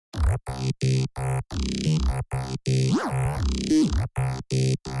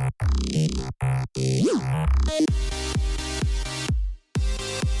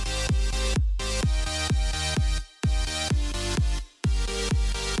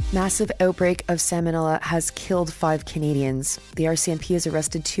Massive outbreak of salmonella has killed 5 Canadians. The RCMP has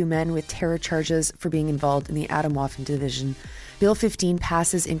arrested 2 men with terror charges for being involved in the Atomwaffen division. Bill 15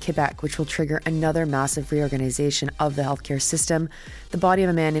 passes in Quebec, which will trigger another massive reorganization of the healthcare system. The body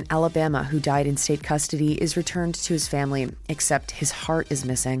of a man in Alabama who died in state custody is returned to his family, except his heart is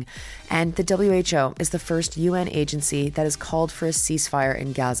missing. And the WHO is the first UN agency that has called for a ceasefire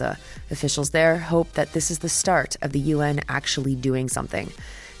in Gaza. Officials there hope that this is the start of the UN actually doing something.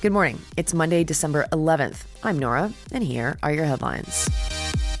 Good morning. It's Monday, December 11th. I'm Nora, and here are your headlines.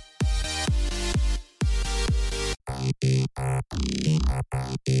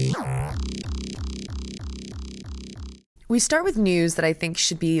 We start with news that I think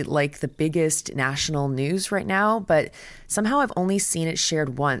should be like the biggest national news right now, but somehow I've only seen it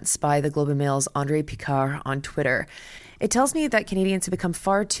shared once by the Globe and Mail's André Picard on Twitter. It tells me that Canadians have become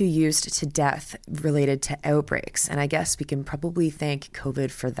far too used to death related to outbreaks, and I guess we can probably thank COVID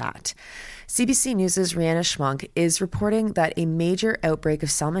for that. CBC News' Rhianna Schmunk is reporting that a major outbreak of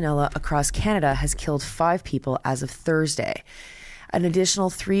salmonella across Canada has killed 5 people as of Thursday. An additional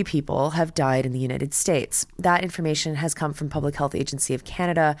 3 people have died in the United States. That information has come from Public Health Agency of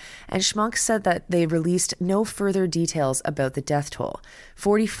Canada, and Schmunk said that they released no further details about the death toll.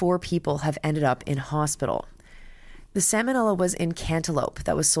 44 people have ended up in hospital. The salmonella was in cantaloupe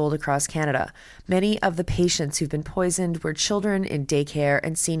that was sold across Canada. Many of the patients who've been poisoned were children in daycare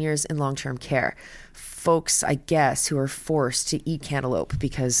and seniors in long-term care. Folks, I guess, who are forced to eat cantaloupe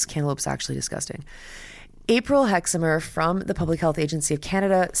because cantaloupe's actually disgusting. April Hexamer from the Public Health Agency of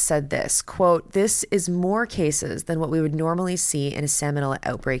Canada said this, quote, "This is more cases than what we would normally see in a salmonella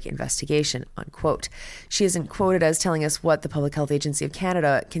outbreak investigation," unquote. She isn't quoted as telling us what the Public Health Agency of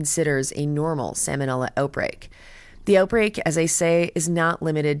Canada considers a normal salmonella outbreak. The outbreak, as I say, is not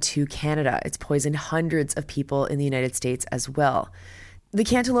limited to Canada. It's poisoned hundreds of people in the United States as well. The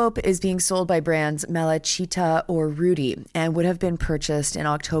cantaloupe is being sold by brands Malachita or Rudy and would have been purchased in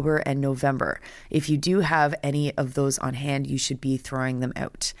October and November. If you do have any of those on hand, you should be throwing them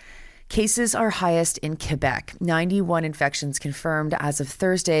out. Cases are highest in Quebec, 91 infections confirmed as of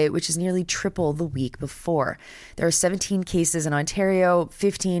Thursday, which is nearly triple the week before. There are 17 cases in Ontario,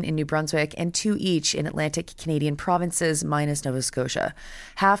 15 in New Brunswick, and 2 each in Atlantic Canadian provinces minus Nova Scotia.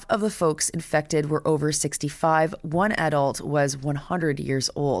 Half of the folks infected were over 65. 1 adult was 100 years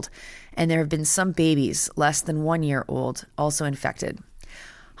old. And there have been some babies, less than 1 year old, also infected.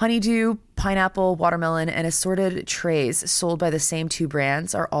 Honeydew, pineapple, watermelon, and assorted trays sold by the same 2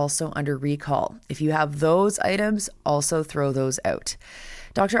 brands are also under recall. If you have those items, also throw those out.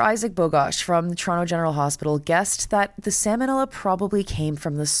 Dr. Isaac Bogosh from the Toronto General Hospital guessed that the salmonella probably came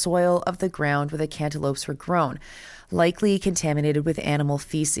from the soil of the ground where the cantaloupes were grown, likely contaminated with animal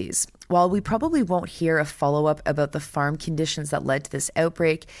feces. While we probably won't hear a follow-up about the farm conditions that led to this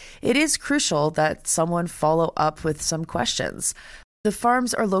outbreak, it is crucial that someone follow up with some questions. The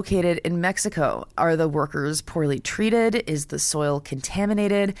farms are located in Mexico. Are the workers poorly treated? Is the soil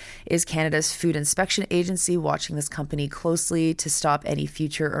contaminated? Is Canada's Food Inspection Agency watching this company closely to stop any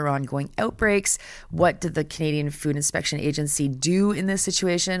future or ongoing outbreaks? What did the Canadian Food Inspection Agency do in this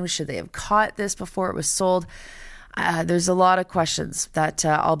situation? Should they have caught this before it was sold? There's a lot of questions that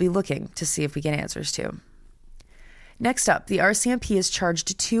I'll be looking to see if we get answers to. Next up, the RCMP has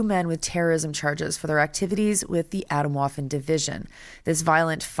charged 2 men with terrorism charges for their activities with the Atomwaffen division. This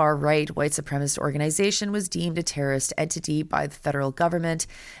violent far-right white supremacist organization was deemed a terrorist entity by the federal government,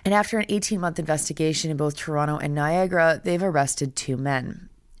 and after an 18-month investigation in both Toronto and Niagara, they've arrested 2 men.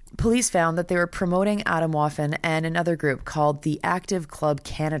 Police found that they were promoting Atomwaffen and another group called the Active Club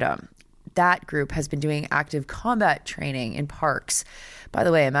Canada. That group has been doing active combat training in parks. By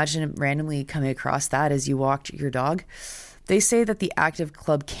the way, imagine randomly coming across that as you walked your dog. They say that the Active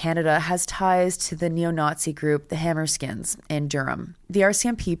Club Canada has ties to the neo-Nazi group, the Hammerskins, in Durham. The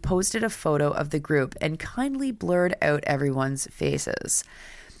RCMP posted a photo of the group and kindly blurred out everyone's faces.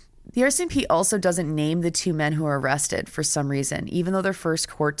 The RCMP also doesn't name the 2 men who were arrested for some reason, even though their first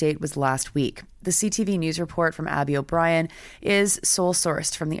court date was last week. The CTV News report from Abby O'Brien is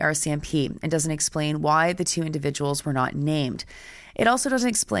sole-sourced from the RCMP and doesn't explain why the 2 individuals were not named. It also doesn't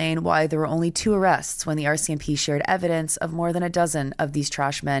explain why there were only 2 arrests when the RCMP shared evidence of more than a dozen of these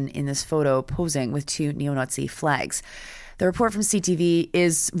trash men in this photo posing with 2 neo-Nazi flags. The report from CTV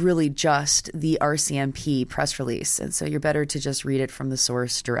is really just the RCMP press release, and so you're better to just read it from the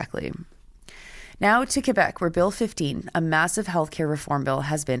source directly. Now to Quebec, where Bill 15, a massive healthcare reform bill,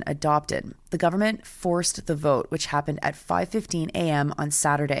 has been adopted. The government forced the vote, which happened at 5:15 a.m. on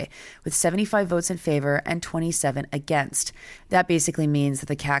Saturday, with 75 votes in favor and 27 against. That basically means that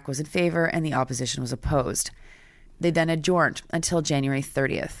the CAQ was in favor and the opposition was opposed. They then adjourned until January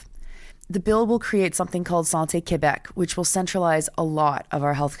 30th. The bill will create something called Santé Québec, which will centralize a lot of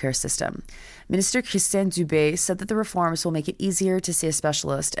our healthcare system. Minister Christine Dubé said that the reforms will make it easier to see a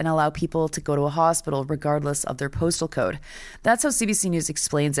specialist and allow people to go to a hospital regardless of their postal code. That's how CBC News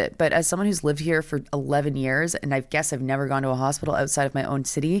explains it. But as someone who's lived here for 11 years, and I guess I've never gone to a hospital outside of my own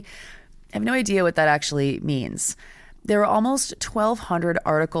city, I have no idea what that actually means. There are almost 1,200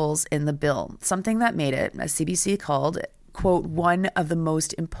 articles in the bill, something that made it, as CBC called, quote, one of the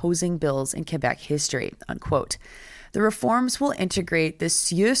most imposing bills in Quebec history, unquote. The reforms will integrate the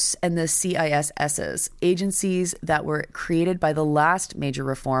CIUS and the CISSs, agencies that were created by the last major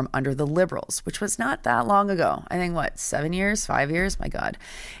reform under the Liberals, which was not that long ago. I think, 7 years, 5 years? My God.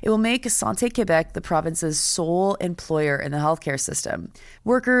 It will make Santé Québec the province's sole employer in the healthcare system.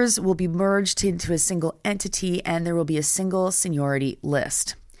 Workers will be merged into a single entity, and there will be a single seniority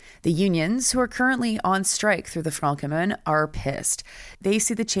list. The unions, who are currently on strike through the Front Commun, are pissed. They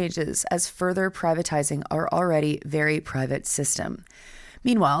see the changes as further privatizing our already very private system.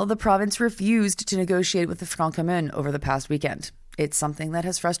 Meanwhile, the province refused to negotiate with the Front Commun over the past weekend. It's something that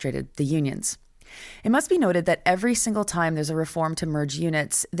has frustrated the unions. It must be noted that every single time there's a reform to merge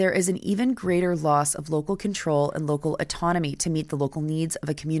units, there is an even greater loss of local control and local autonomy to meet the local needs of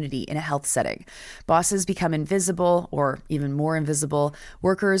a community in a health setting. Bosses become invisible, or even more invisible.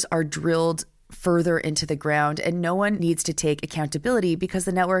 Workers are drilled further into the ground, and no one needs to take accountability because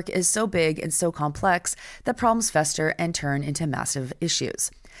the network is so big and so complex that problems fester and turn into massive issues.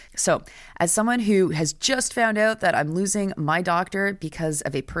 So, as someone who has just found out that I'm losing my doctor because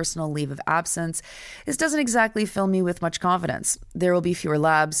of a personal leave of absence, this doesn't exactly fill me with much confidence. There will be fewer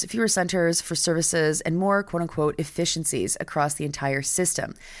labs, fewer centers for services, and more quote-unquote efficiencies across the entire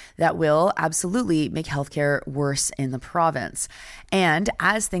system. That will absolutely make healthcare worse in the province. And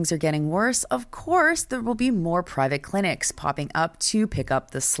as things are getting worse, of course, there will be more private clinics popping up to pick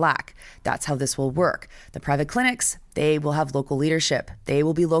up the slack. That's how this will work. The private clinics, they will have local leadership. They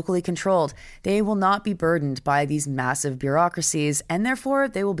will be locally controlled. They will not be burdened by these massive bureaucracies, and therefore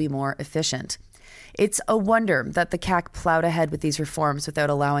they will be more efficient. It's a wonder that the CAQ plowed ahead with these reforms without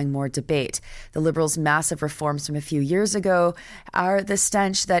allowing more debate. The Liberals' massive reforms from a few years ago are the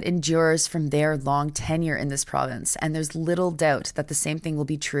stench that endures from their long tenure in this province, and there's little doubt that the same thing will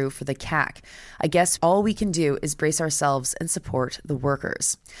be true for the CAQ. I guess all we can do is brace ourselves and support the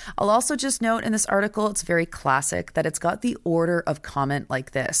workers. I'll also just note in this article, it's very classic that it's got the order of comment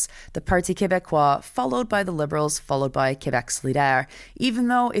like this: the Parti Québécois, followed by the Liberals, followed by Québec Solidaire, even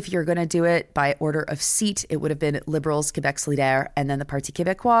though if you're going to do it by order of seat, it would have been Liberals, Québec Solidaire, and then the Parti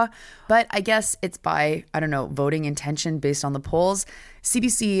Québécois. But I guess it's by, voting intention based on the polls.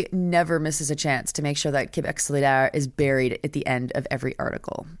 CBC never misses a chance to make sure that Québec Solidaire is buried at the end of every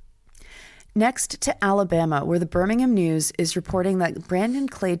article. Next to Alabama, where the Birmingham News is reporting that Brandon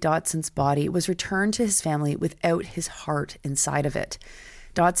Clay Dotson's body was returned to his family without his heart inside of it.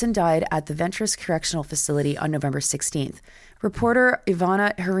 Dotson died at the Ventress Correctional Facility on November 16th. Reporter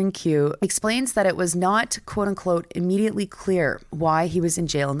Ivana Harinkyu explains that it was not, quote-unquote, immediately clear why he was in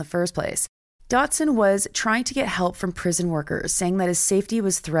jail in the first place. Dotson was trying to get help from prison workers, saying that his safety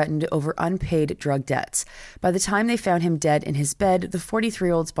was threatened over unpaid drug debts. By the time they found him dead in his bed, the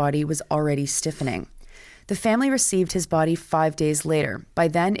 43-year-old's body was already stiffening. The family received his body 5 days later. By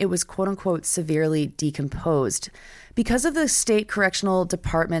then, it was, quote-unquote, severely decomposed. Because of the state correctional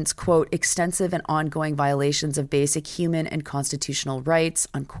department's, quote, extensive and ongoing violations of basic human and constitutional rights,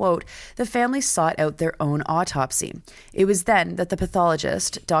 unquote, the family sought out their own autopsy. It was then that the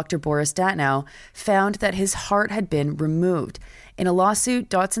pathologist, Dr. Boris Datnow, found that his heart had been removed. In a lawsuit,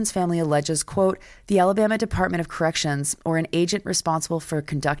 Dotson's family alleges, quote, the Alabama Department of Corrections, or an agent responsible for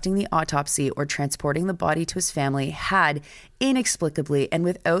conducting the autopsy or transporting the body to his family, had, inexplicably and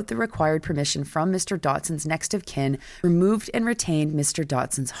without the required permission from Mr. Dotson's next of kin, removed and retained Mr.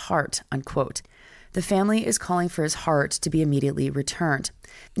 Dotson's heart, unquote. The family is calling for his heart to be immediately returned.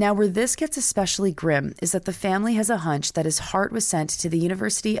 Now, where this gets especially grim is that the family has a hunch that his heart was sent to the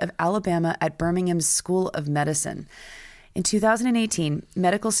University of Alabama at Birmingham's School of Medicine. In 2018,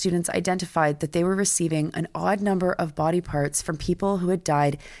 medical students identified that they were receiving an odd number of body parts from people who had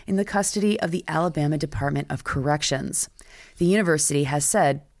died in the custody of the Alabama Department of Corrections. The university has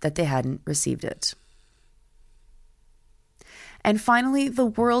said that they hadn't received it. And finally, the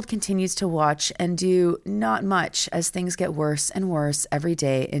world continues to watch and do not much as things get worse and worse every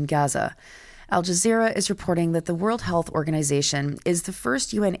day in Gaza. Al Jazeera is reporting that the World Health Organization is the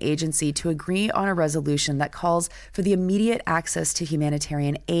first UN agency to agree on a resolution that calls for the immediate access to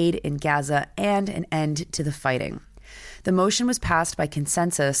humanitarian aid in Gaza and an end to the fighting. The motion was passed by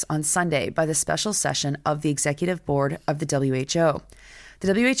consensus on Sunday by the special session of the executive board of the WHO.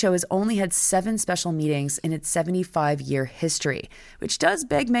 The WHO has only had 7 special meetings in its 75-year history, which does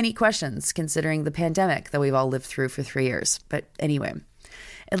beg many questions considering the pandemic that we've all lived through for 3 years. But anyway,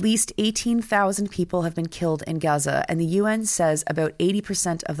 at least 18,000 people have been killed in Gaza, and the UN says about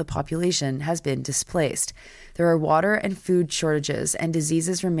 80% of the population has been displaced. There are water and food shortages, and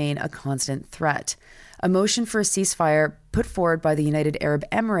diseases remain a constant threat. A motion for a ceasefire put forward by the United Arab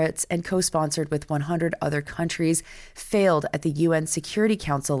Emirates and co-sponsored with 100 other countries failed at the UN Security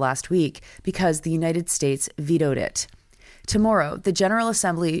Council last week because the United States vetoed it. Tomorrow, the General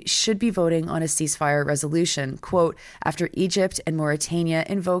Assembly should be voting on a ceasefire resolution, quote, after Egypt and Mauritania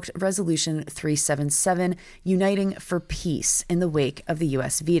invoked Resolution 377, uniting for peace in the wake of the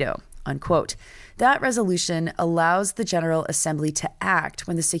U.S. veto, unquote. That resolution allows the General Assembly to act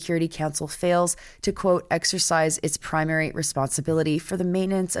when the Security Council fails to, quote, exercise its primary responsibility for the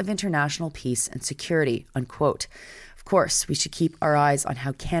maintenance of international peace and security, unquote. Of course, we should keep our eyes on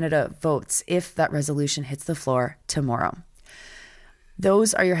how Canada votes if that resolution hits the floor tomorrow.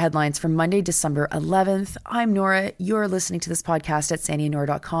 Those are your headlines for Monday, December 11th. I'm Nora. You're listening to this podcast at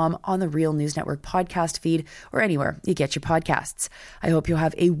sandyandnora.com, on the Real News Network podcast feed, or anywhere you get your podcasts. I hope you'll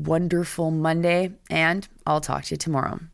have a wonderful Monday, and I'll talk to you tomorrow.